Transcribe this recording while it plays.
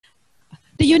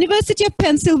The University of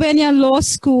Pennsylvania Law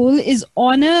School is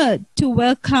honored to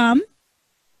welcome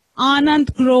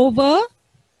Anand Grover,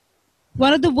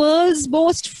 one of the world's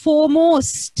most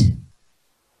foremost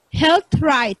health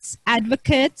rights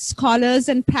advocates, scholars,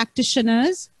 and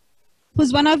practitioners,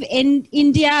 who's one of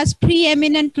India's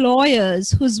preeminent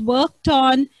lawyers who's worked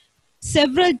on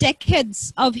several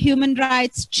decades of human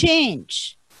rights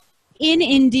change in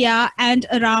India and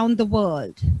around the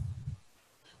world.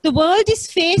 The world is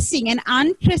facing an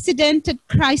unprecedented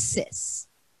crisis,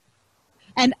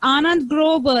 and Anand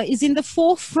Grover is in the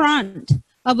forefront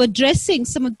of addressing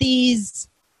some of these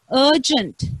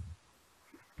urgent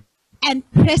and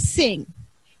pressing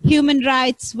human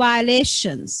rights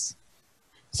violations.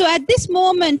 So at this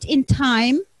moment in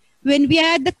time, when we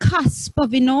are at the cusp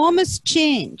of enormous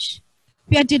change,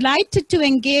 we are delighted to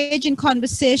engage in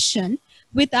conversation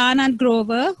with Anand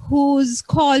Grover, who's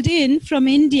called in from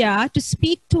India to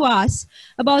speak to us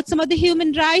about some of the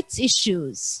human rights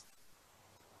issues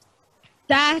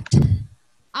that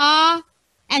are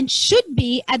and should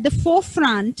be at the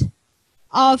forefront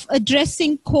of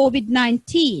addressing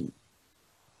COVID-19.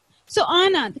 So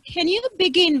Anand, can you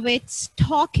begin with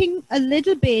talking a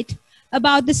little bit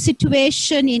about the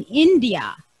situation in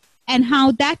India and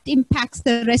how that impacts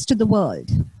the rest of the world?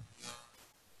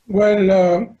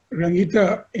 Well,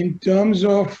 Rangita, in terms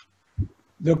of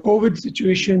the COVID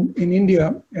situation in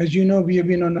India, as you know, we have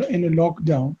been in a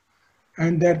lockdown,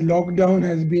 and that lockdown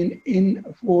has been in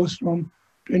force from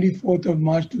 24th of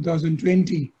March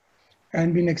 2020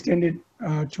 and been extended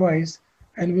twice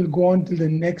and will go on till the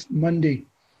next Monday.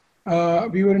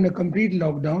 We were in a complete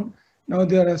lockdown. Now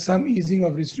there are some easing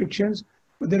of restrictions,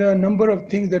 but there are a number of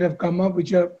things that have come up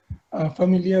which are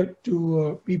familiar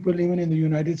to people even in the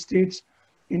United States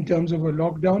in terms of a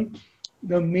lockdown.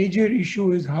 The major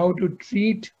issue is how to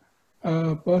treat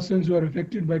persons who are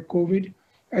affected by COVID.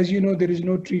 As you know, there is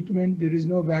no treatment, there is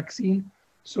no vaccine.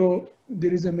 So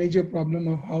there is a major problem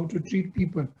of how to treat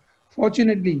people.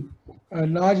 Fortunately, a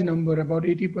large number, about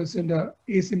 80% are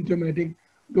asymptomatic,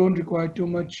 don't require too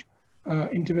much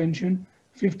intervention.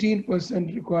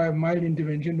 15% require mild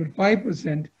intervention, but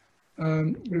 5%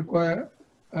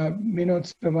 may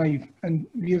not survive. And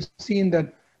we have seen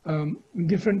that in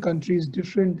different countries,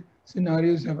 different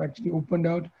scenarios have actually opened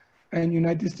out, and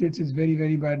United States is very,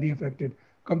 very badly affected.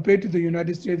 Compared to the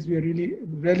United States, we are really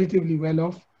relatively well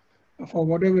off. For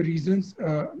whatever reasons,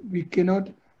 we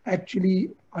cannot actually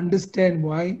understand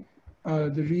why.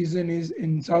 The reason is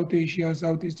in South Asia,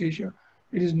 Southeast Asia,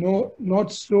 it is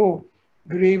not so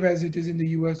grave as it is in the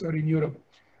US or in Europe.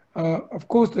 Of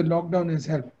course, the lockdown has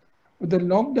helped, but the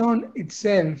lockdown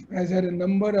itself has had a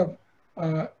number of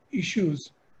issues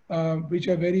which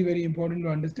are very, very important to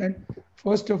understand.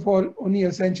 First of all, only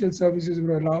essential services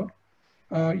were allowed.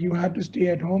 You had to stay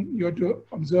at home. You had to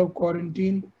observe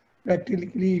quarantine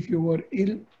practically if you were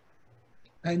ill,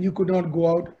 and you could not go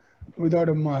out without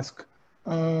a mask.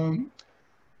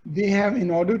 They have, in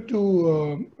order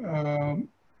to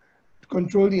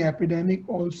control the epidemic,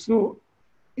 also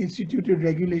instituted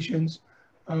regulations.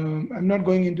 I'm not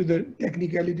going into the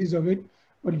technicalities of it,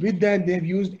 but with that, they've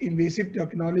used invasive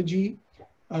technology,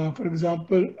 for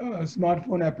example,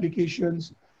 smartphone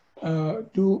applications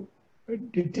to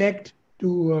detect,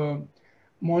 to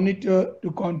monitor,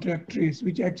 to contact trace,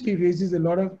 which actually raises a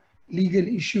lot of legal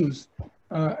issues.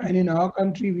 And in our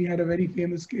country, we had a very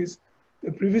famous case,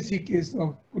 the privacy case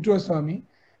of Kuttwaswamy,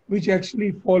 which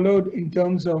actually followed in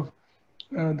terms of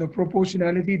the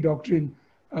proportionality doctrine,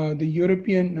 the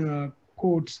European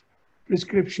courts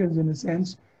prescriptions in a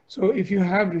sense. So if you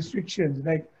have restrictions,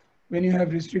 like when you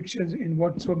have restrictions in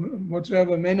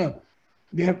whatsoever manner,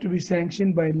 they have to be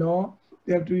sanctioned by law,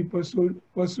 they have to be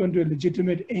pursuant to a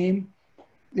legitimate aim,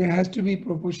 there has to be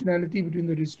proportionality between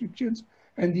the restrictions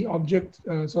and the object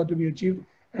sought to be achieved.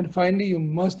 And finally, you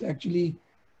must actually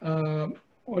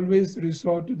always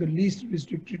resort to the least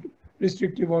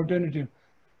restrictive alternative.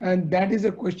 And that is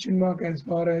a question mark as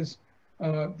far as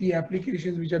the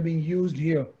applications which are being used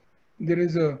here. There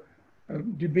is a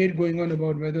debate going on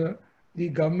about whether the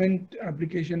government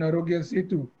application Arogya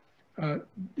Setu,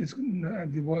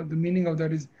 the meaning of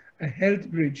that is a health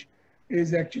bridge,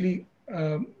 is actually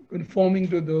conforming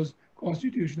to those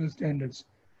constitutional standards.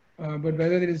 But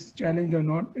whether it is challenged or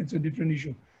not, it's a different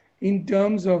issue. In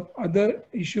terms of other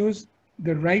issues,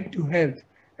 the right to health.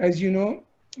 As you know,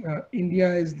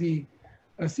 India is the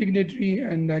signatory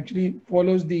and actually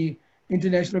follows the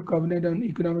International Covenant on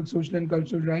Economic, Social and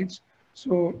Cultural Rights.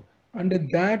 So under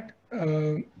that,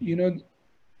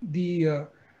 the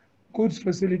goods,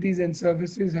 facilities and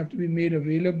services have to be made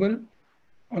available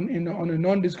on a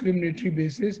non-discriminatory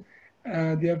basis.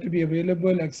 They have to be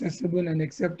available, accessible and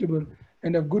acceptable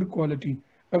and of good quality.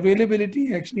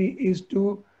 Availability actually is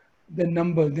to the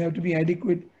number. They have to be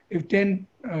adequate. If 10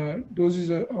 doses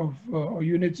of or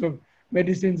units of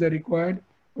medicines are required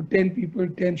for 10 people,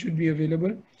 10 should be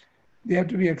available. They have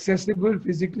to be accessible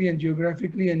physically and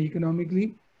geographically and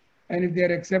economically. And if they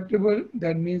are acceptable,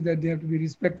 that means that they have to be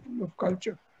respectful of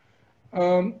culture.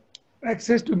 Um,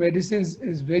 Access to medicines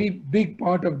is very big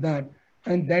part of that,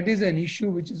 and that is an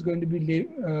issue which is going to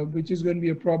be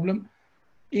a problem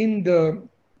in the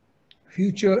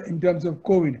future in terms of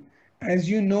COVID. As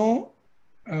you know,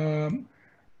 um,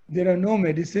 there are no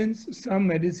medicines. Some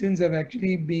medicines have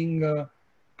actually been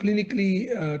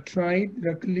clinically tried.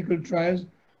 There are clinical trials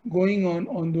going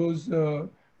on those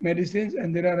medicines,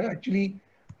 and there are actually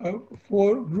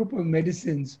 4 group of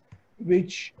medicines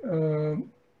which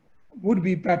would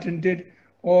be patented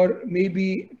or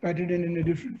maybe patented in a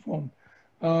different form.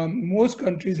 Most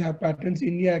countries have patents.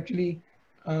 India actually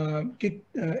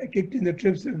kicked in the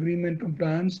TRIPS agreement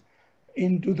compliance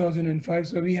in 2005.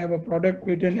 So we have a product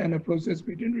patent and a process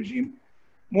patent regime.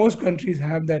 Most countries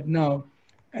have that now.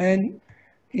 And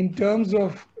in terms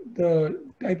of the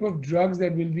type of drugs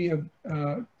that will be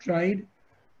tried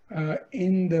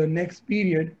in the next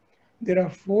period, there are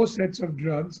 4 sets of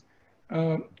drugs.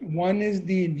 One is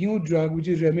the new drug, which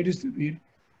is remdesivir,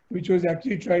 which was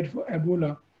actually tried for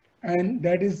Ebola, and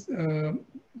that is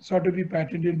sought to be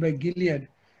patented by Gilead.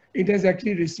 It has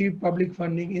actually received public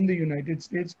funding in the United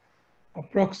States,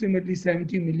 approximately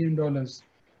 $70 million.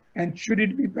 And should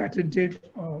it be patented,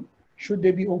 should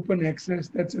there be open access?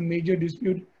 That's a major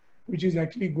dispute which is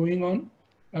actually going on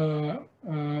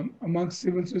amongst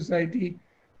civil society,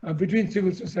 between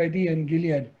civil society and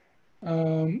Gilead.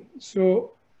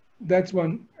 So that's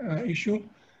one issue.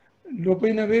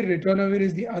 Lopinavir, ritonavir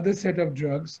is the other set of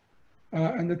drugs.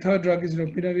 And the third drug is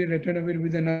lopinavir, ritonavir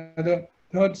with another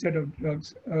third set of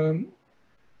drugs,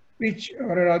 which,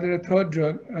 or rather a third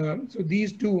drug. So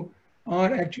these 2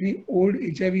 are actually old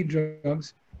HIV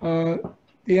drugs.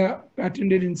 They are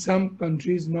patented in some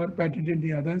countries, not patented in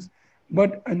the others,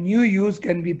 but a new use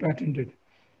can be patented.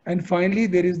 And finally,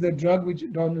 there is the drug which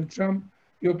Donald Trump,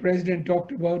 your president,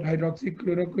 talked about,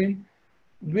 hydroxychloroquine,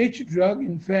 which drug,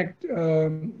 in fact,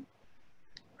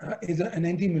 is an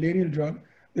anti-malarial drug.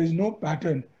 There is no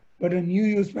patent, but a new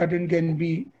use patent can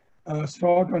be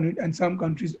sought on it, and some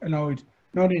countries allow it,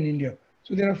 not in India.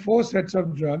 So there are 4 sets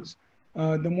of drugs.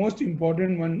 The most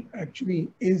important one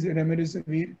actually is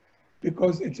remdesivir,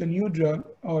 because it's a new drug,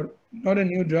 or not a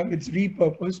new drug, it's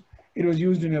repurposed. It was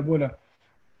used in Ebola.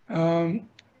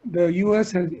 The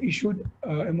US has issued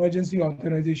emergency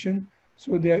authorization,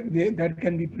 so that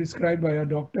can be prescribed by a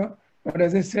doctor. But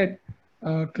as I said,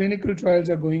 clinical trials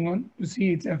are going on to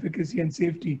see its efficacy and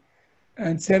safety.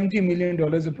 And $70 million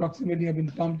approximately have been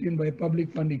pumped in by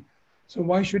public funding. So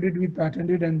why should it be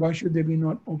patented, and why should there be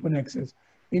not open access?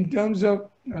 In terms of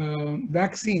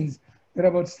vaccines, there are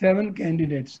about 7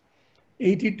 candidates.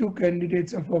 82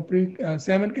 candidates are for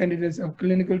 7 candidates of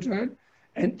clinical trial,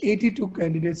 and 82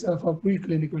 candidates are for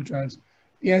preclinical trials.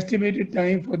 The estimated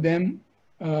time for them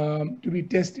to be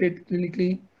tested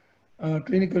clinically,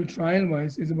 clinical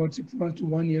trial-wise, is about 6 months to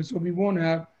 1 year. So we won't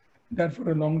have that for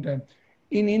a long time.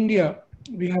 In India,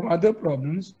 we have other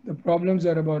problems. The problems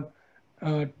are about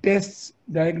tests,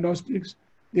 diagnostics.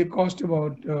 They cost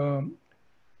about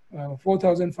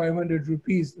 4,500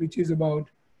 rupees, which is about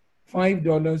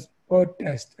 $5 per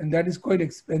test. And that is quite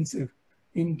expensive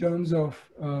in terms of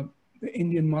the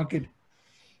Indian market.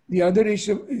 The other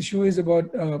issue is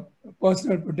about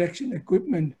personal protection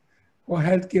equipment for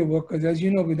healthcare workers. As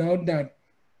you know, without that,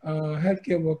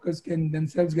 healthcare workers can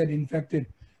themselves get infected.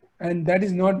 And that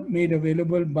is not made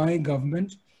available by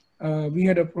government. We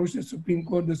had approached the Supreme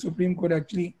Court. The Supreme Court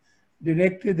actually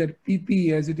directed that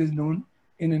PPE, as it is known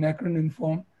in an acronym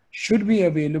form, should be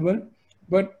available,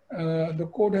 but the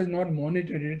court has not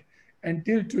monitored it.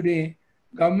 Until today,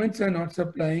 governments are not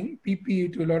supplying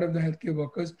PPE to a lot of the healthcare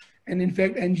workers. And in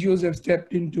fact, NGOs have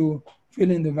stepped in to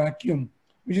fill in the vacuum,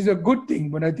 which is a good thing.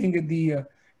 But I think the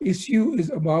issue is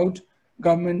about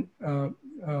government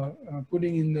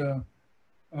putting in the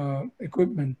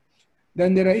equipment.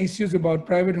 Then there are issues about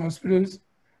private hospitals.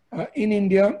 In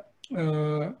India,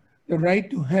 the right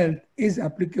to health is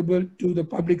applicable to the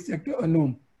public sector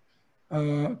alone,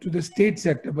 to the state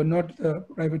sector, but not the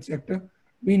private sector.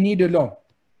 We need a law.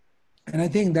 And I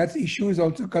think that issue is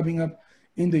also coming up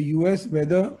in the US,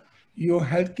 whether your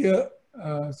healthcare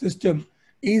system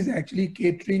is actually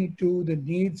catering to the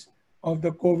needs of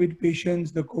the COVID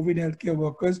patients, the COVID healthcare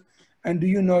workers, and do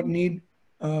you not need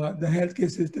the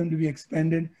healthcare system to be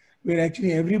expanded where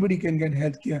actually everybody can get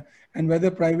healthcare, and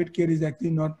whether private care is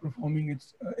actually not performing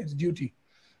its duty.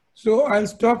 So I'll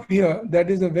stop here.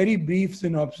 That is a very brief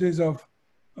synopsis of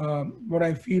what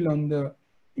I feel on the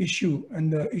issue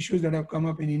and the issues that have come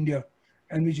up in India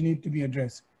and which need to be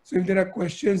addressed. So if there are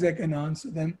questions, I can answer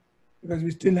them because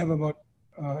we still have about,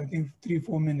 I think,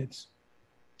 3-4 minutes.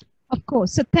 Of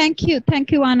course. So thank you,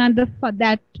 Ananda, for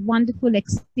that wonderful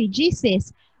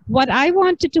exegesis. What I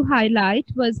wanted to highlight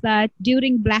was that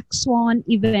during black swan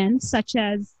events such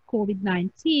as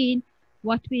COVID-19,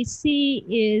 what we see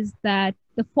is that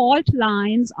the fault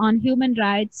lines on human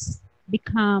rights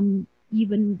become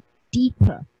even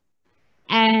deeper.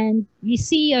 And we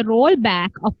see a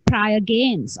rollback of prior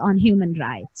gains on human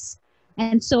rights.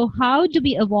 And so how do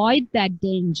we avoid that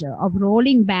danger of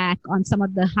rolling back on some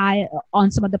of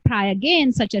the prior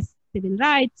gains, such as civil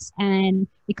rights and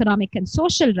economic and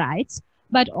social rights,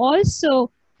 but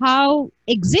also how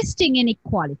existing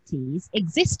inequalities,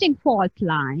 existing fault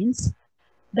lines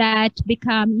that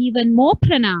become even more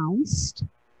pronounced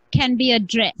can be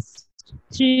addressed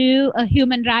through a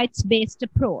human rights-based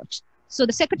approach. So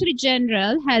the Secretary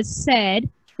General has said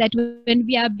that when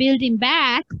we are building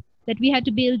back, that we have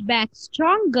to build back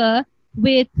stronger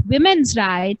with women's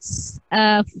rights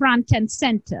front and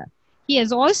center. He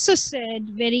has also said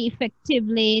very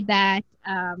effectively that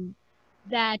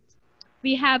that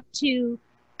we have to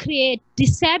create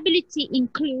disability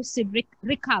inclusive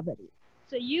recovery.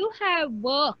 So you have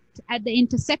worked at the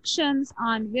intersections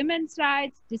on women's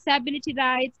rights, disability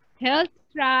rights, health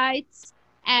rights,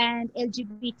 and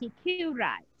LGBTQ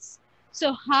rights.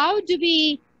 So how do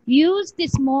we use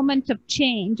this moment of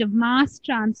change, of mass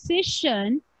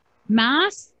transition,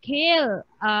 mass scale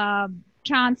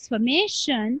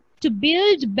transformation to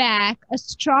build back a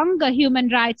stronger human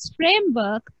rights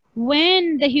framework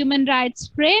when the human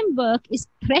rights framework is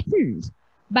threatened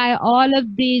by all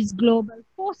of these global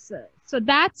forces? So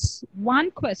that's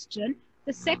one question.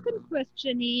 The second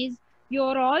question is,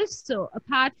 you're also,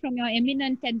 apart from your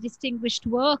eminent and distinguished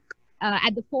work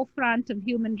at the forefront of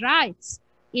human rights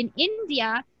in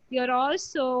India, you're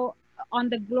also on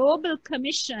the Global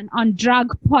Commission on Drug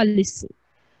Policy.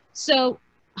 So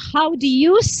how do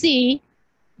you see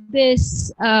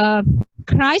this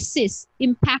crisis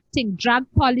impacting drug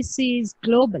policies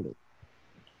globally?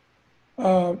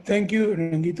 Thank you,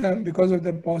 Rangita. Because of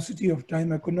the paucity of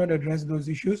time, I could not address those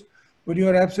issues, but you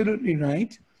are absolutely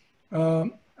right.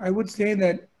 I would say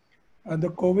that the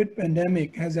COVID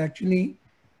pandemic has actually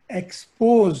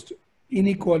exposed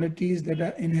inequalities that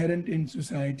are inherent in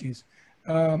societies.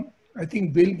 I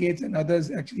think Bill Gates and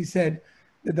others actually said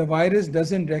that the virus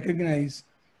doesn't recognize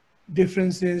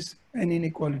differences and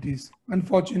inequalities.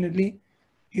 Unfortunately,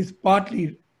 he's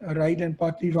partly right and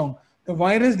partly wrong. The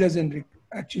virus doesn't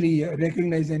actually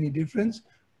recognize any difference.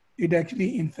 It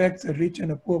actually infects a rich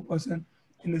and a poor person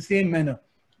in the same manner.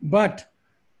 But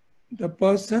the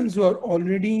persons who are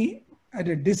already at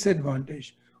a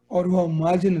disadvantage or who are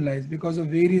marginalized because of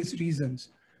various reasons,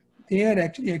 they are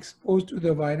actually exposed to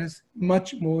the virus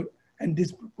much more and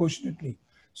disproportionately.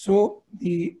 So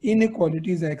the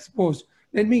inequalities are exposed.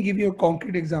 Let me give you a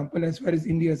concrete example as far as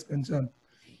India is concerned.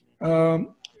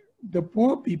 The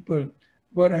poor people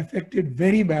were affected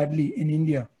very badly in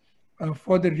India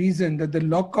for the reason that the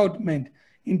lockout meant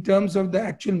in terms of the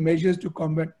actual measures to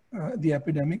combat the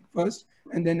epidemic first,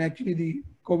 and then actually the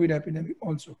COVID epidemic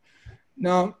also.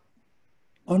 Now,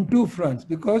 on two fronts,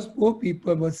 because poor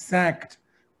people were sacked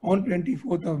on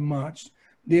 24th of March,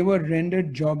 they were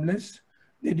rendered jobless,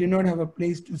 they did not have a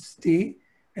place to stay,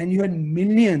 and you had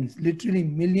millions, literally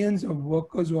millions of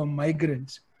workers who are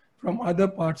migrants from other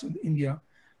parts of India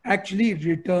actually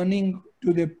returning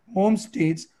to their home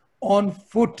states on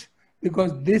foot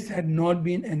because this had not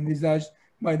been envisaged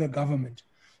by the government.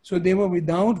 So they were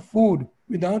without food,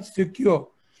 without secure,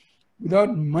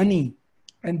 without money.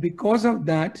 And because of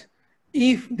that,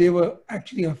 if they were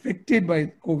actually affected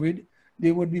by COVID,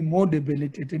 they would be more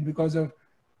debilitated because of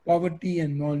poverty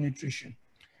and malnutrition.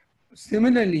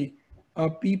 Similarly,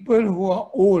 people who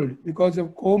are old because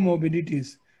of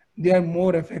comorbidities, they are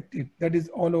more affected. That is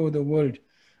all over the world.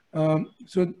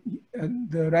 So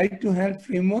the right to health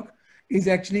framework is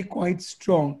actually quite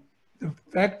strong. The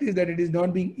fact is that it is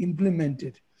not being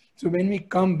implemented. So when we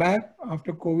come back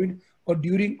after COVID or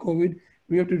during COVID,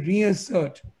 we have to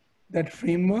reassert that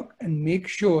framework and make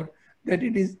sure that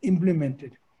it is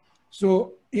implemented.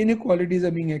 So inequalities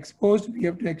are being exposed. We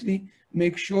have to actually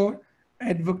make sure,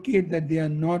 advocate that they are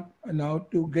not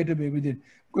allowed to get away with it.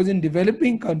 Because in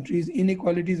developing countries,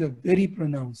 inequalities are very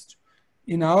pronounced.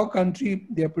 In our country,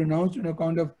 they are pronounced on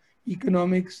account of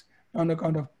economics, on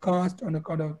account of caste, on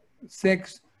account of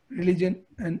sex, religion,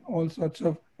 and all sorts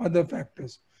of other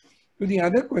factors. So the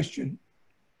other question,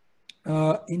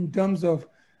 in terms of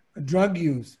drug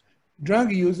use,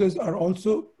 Drug users are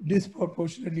also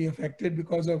disproportionately affected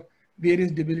because of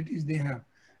various debilities they have.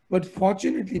 But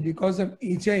fortunately, because of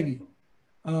HIV,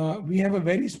 we have a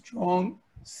very strong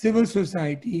civil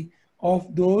society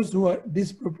of those who are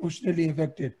disproportionately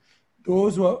affected,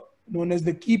 those who are known as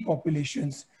the key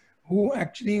populations, who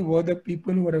actually were the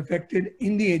people who were affected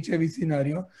in the HIV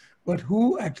scenario, but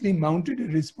who actually mounted a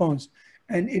response.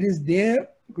 And it is their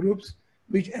groups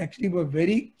which actually were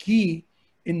very key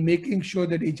in making sure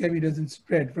that HIV doesn't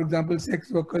spread. For example, sex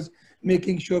workers,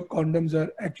 making sure condoms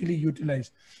are actually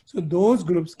utilized. So those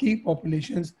groups, key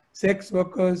populations, sex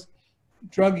workers,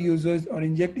 drug users or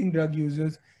injecting drug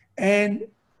users, and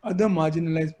other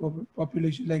marginalized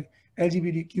populations like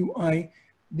LGBTQI,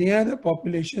 they are the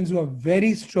populations who are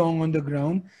very strong on the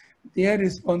ground. They are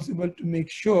responsible to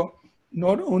make sure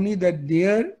not only that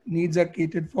their needs are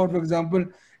catered for example,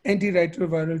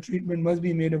 antiretroviral treatment must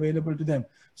be made available to them.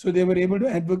 So they were able to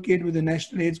advocate with the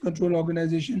National AIDS Control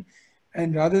Organization,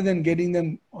 and rather than getting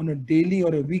them on a daily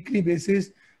or a weekly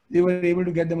basis, they were able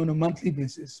to get them on a monthly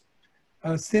basis.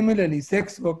 Similarly,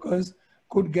 sex workers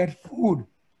could get food.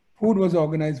 Food was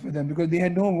organized for them because they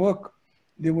had no work.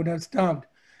 They would have starved.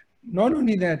 Not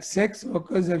only that, sex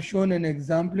workers have shown an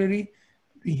exemplary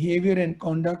behavior and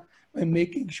conduct by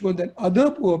making sure that other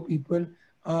poor people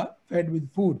are fed with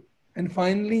food. And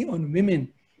finally, on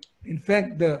women, in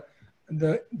fact, the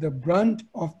brunt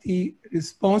of the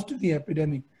response to the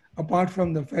epidemic, apart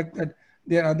from the fact that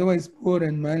they are otherwise poor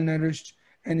and malnourished,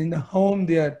 and in the home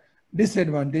they are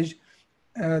disadvantaged,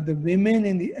 the women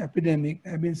in the epidemic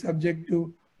have been subject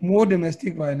to more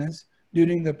domestic violence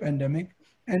during the pandemic.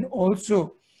 And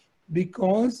also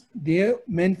because their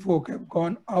menfolk have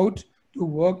gone out to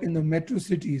work in the metro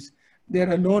cities, they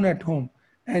are alone at home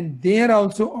and they are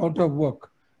also out of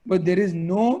work. But there is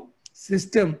no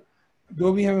system,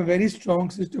 though we have a very strong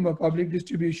system of public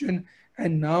distribution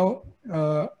and now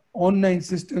online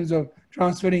systems of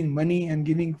transferring money and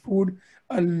giving food,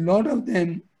 a lot of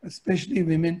them, especially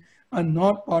women, are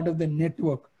not part of the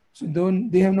network. So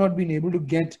they have not been able to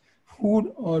get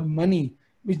food or money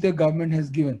which the government has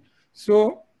given.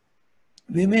 So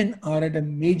women are at a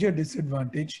major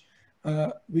disadvantage,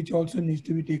 which also needs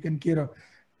to be taken care of.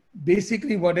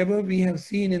 Basically, whatever we have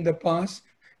seen in the past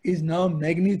is now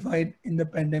magnified in the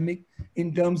pandemic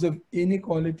in terms of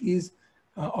inequalities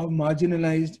of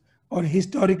marginalized or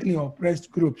historically oppressed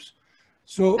groups.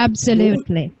 So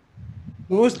Absolutely.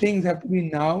 those things have to be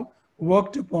now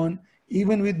worked upon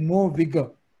even with more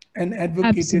vigor and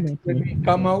advocated so that we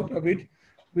come out of it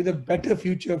with a better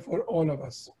future for all of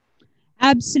us.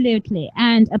 Absolutely.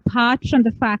 And apart from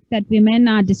the fact that women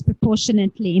are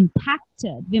disproportionately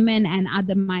impacted, women and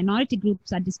other minority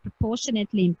groups are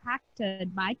disproportionately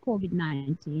impacted by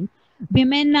COVID-19,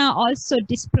 women are also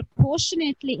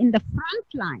disproportionately in the front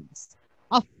lines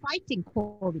of fighting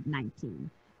COVID-19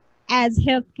 as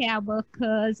healthcare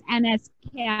workers and as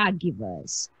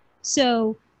caregivers.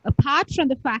 So apart from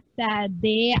the fact that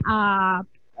they are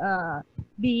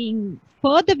being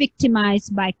further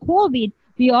victimized by COVID,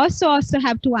 we also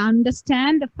have to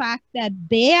understand the fact that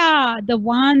they are the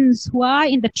ones who are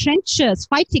in the trenches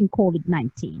fighting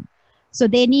COVID-19. So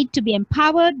they need to be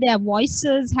empowered, their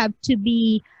voices have to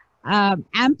be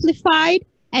amplified,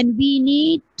 and we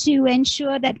need to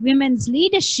ensure that women's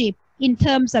leadership in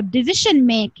terms of decision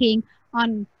making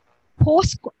in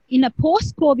a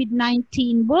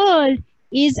post-COVID-19 world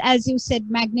is, as you said,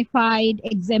 magnified,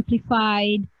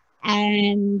 exemplified,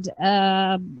 and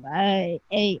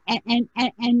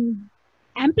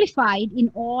amplified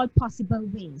in all possible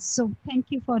ways. So thank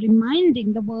you for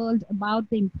reminding the world about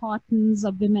the importance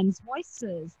of women's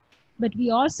voices. But we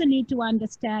also need to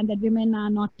understand that women are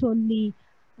not only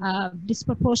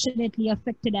disproportionately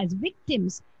affected as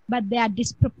victims, but they are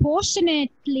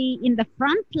disproportionately in the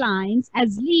front lines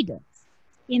as leaders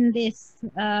in this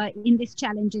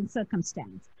challenging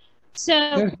circumstance.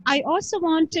 So I also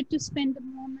wanted to spend a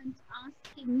moment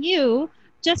asking you,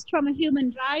 just from a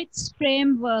human rights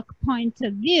framework point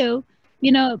of view,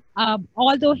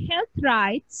 although health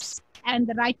rights and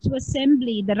the right to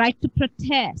assembly, the right to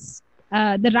protest,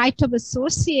 the right of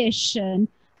association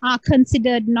are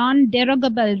considered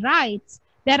non-derogable rights,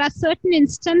 there are certain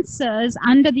instances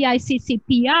under the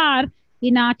ICCPR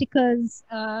in Articles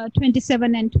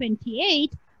 27 and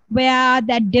 28 where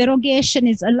that derogation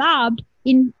is allowed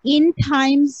in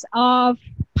times of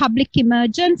public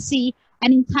emergency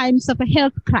and in times of a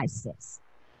health crisis.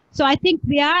 So I think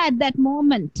we are at that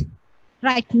moment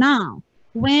right now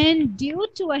when, due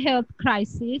to a health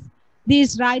crisis,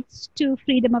 these rights to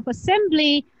freedom of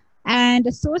assembly and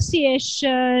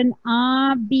association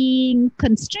are being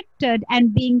constricted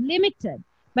and being limited.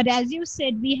 But as you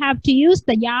said, we have to use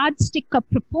the yardstick of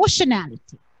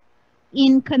proportionality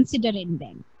in considering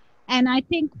them. And I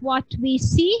think what we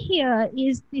see here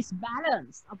is this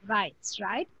balance of rights,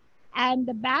 right? And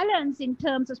the balance in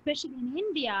terms, especially in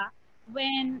India,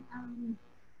 when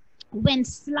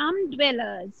slum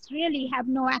dwellers really have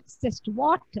no access to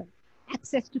water,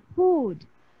 access to food,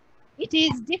 it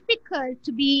is difficult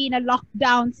to be in a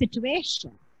lockdown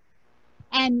situation.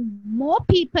 And more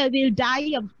people will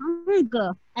die of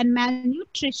hunger and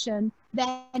malnutrition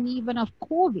than even of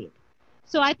COVID.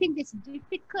 So I think this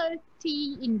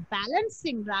difficulty in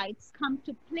balancing rights come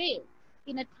to play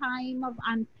in a time of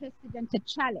unprecedented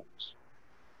challenge.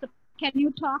 So can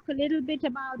you talk a little bit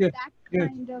about Yes, that yes.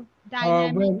 kind of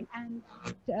dynamic Well, and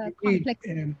indeed,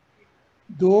 complexity?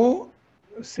 though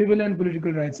civil and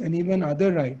political rights and even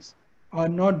other rights are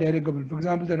not derogable, for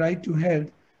example, the right to health,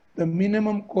 the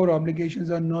minimum core obligations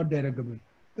are not derogable.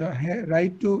 The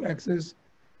right to access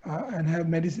and have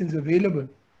medicines available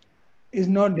is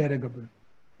not derogable,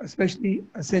 especially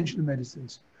essential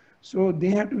medicines. So they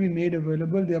have to be made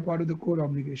available. They are part of the core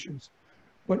obligations.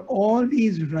 But all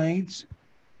these rights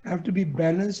have to be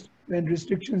balanced when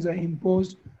restrictions are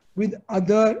imposed with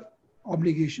other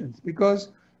obligations. Because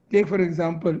take, for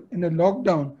example, in a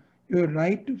lockdown, your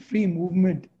right to free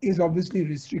movement is obviously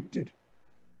restricted.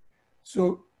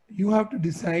 So you have to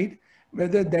decide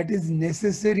whether that is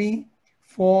necessary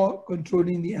for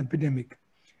controlling the epidemic.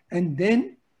 And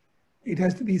then it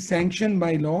has to be sanctioned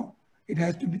by law. There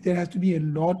has to be a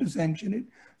law to sanction it.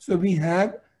 So we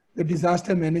have the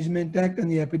Disaster Management Act and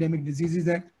the Epidemic Diseases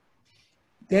Act.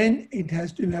 Then it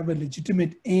has to have a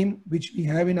legitimate aim, which we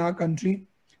have in our country.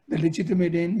 The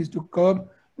legitimate aim is to curb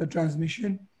the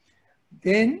transmission.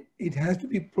 Then it has to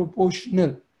be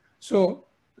proportional. So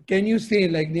can you say,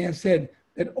 like they have said,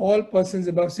 that all persons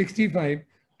above 65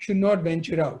 should not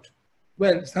venture out?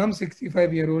 Well, some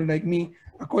 65-year-old like me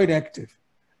are quite active.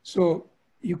 So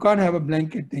you can't have a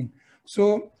blanket thing.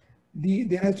 So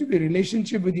there has to be a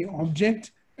relationship with the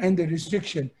object and the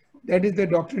restriction. That is the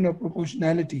doctrine of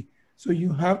proportionality. So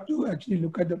you have to actually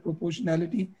look at the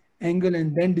proportionality angle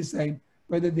and then decide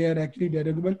whether they are actually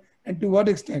derogable and to what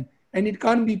extent. And it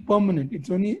can't be permanent. It's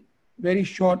only very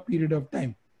short period of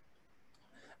time.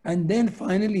 And then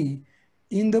finally,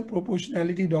 in the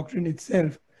proportionality doctrine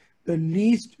itself, the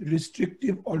least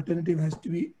restrictive alternative has to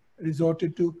be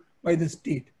resorted to by the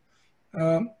state.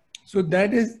 So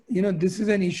that is, this is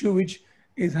an issue which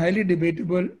is highly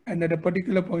debatable, and at a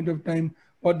particular point of time,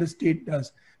 what the state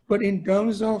does. But in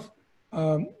terms of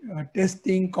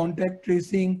testing, contact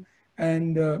tracing,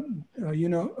 and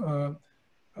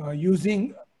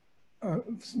using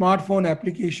smartphone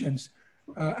applications,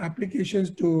 applications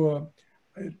to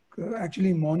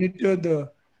actually monitor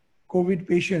the COVID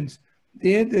patients,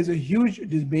 there's a huge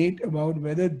debate about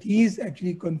whether these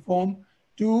actually conform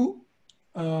to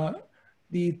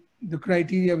the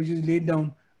criteria which is laid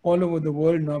down all over the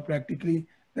world now practically,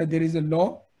 that there is a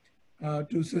law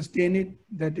to sustain it,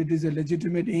 that it is a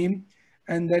legitimate aim,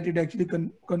 and that it actually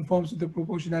conforms to the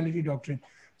proportionality doctrine.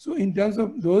 So in terms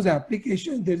of those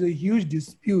applications, there's a huge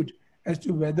dispute as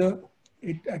to whether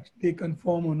they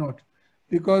conform or not,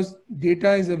 because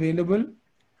data is available.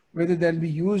 Whether they'll be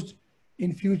used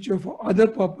in future for other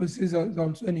purposes is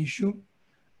also an issue.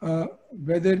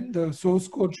 Whether the source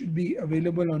code should be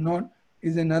available or not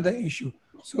is another issue.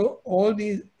 So all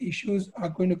these issues are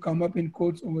going to come up in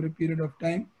courts over a period of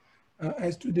time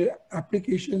as to the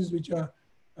applications which are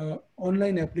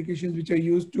online applications which are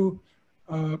used to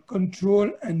control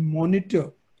and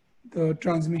monitor the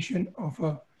transmission of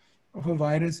a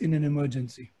virus in an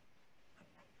emergency.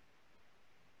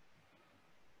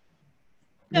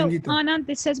 So, Anand,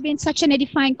 this has been such an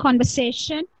edifying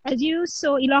conversation. As you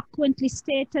so eloquently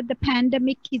stated, the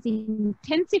pandemic is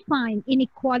intensifying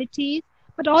inequalities,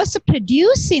 but also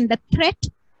producing the threat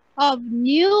of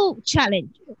new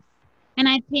challenges. And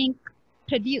I think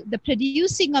the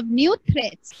producing of new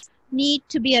threats need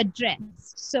to be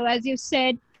addressed. So as you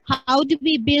said, how do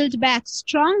we build back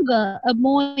stronger, a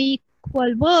more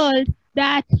equal world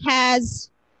that has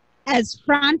as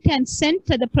front and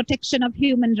center the protection of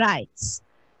human rights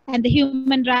and the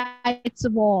human rights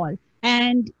of all?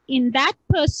 And in that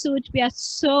pursuit, we are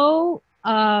so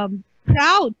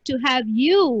proud to have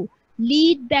you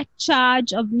lead that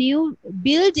charge of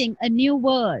building a new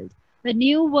world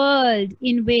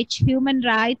in which human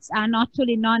rights are not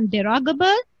only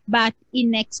non-derogable, but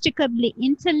inextricably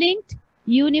interlinked,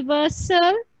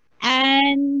 universal,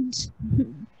 and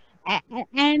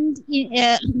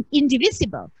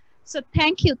indivisible. So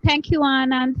thank you,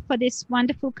 Anand, for this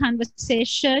wonderful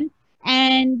conversation.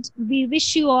 And we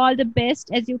wish you all the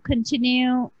best as you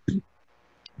continue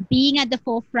being at the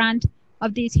forefront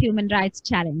of these human rights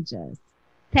challenges.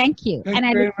 Thank you. Thank And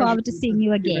you I very look much. forward to seeing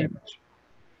you Thank you very again. much.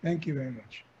 Thank you very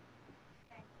much.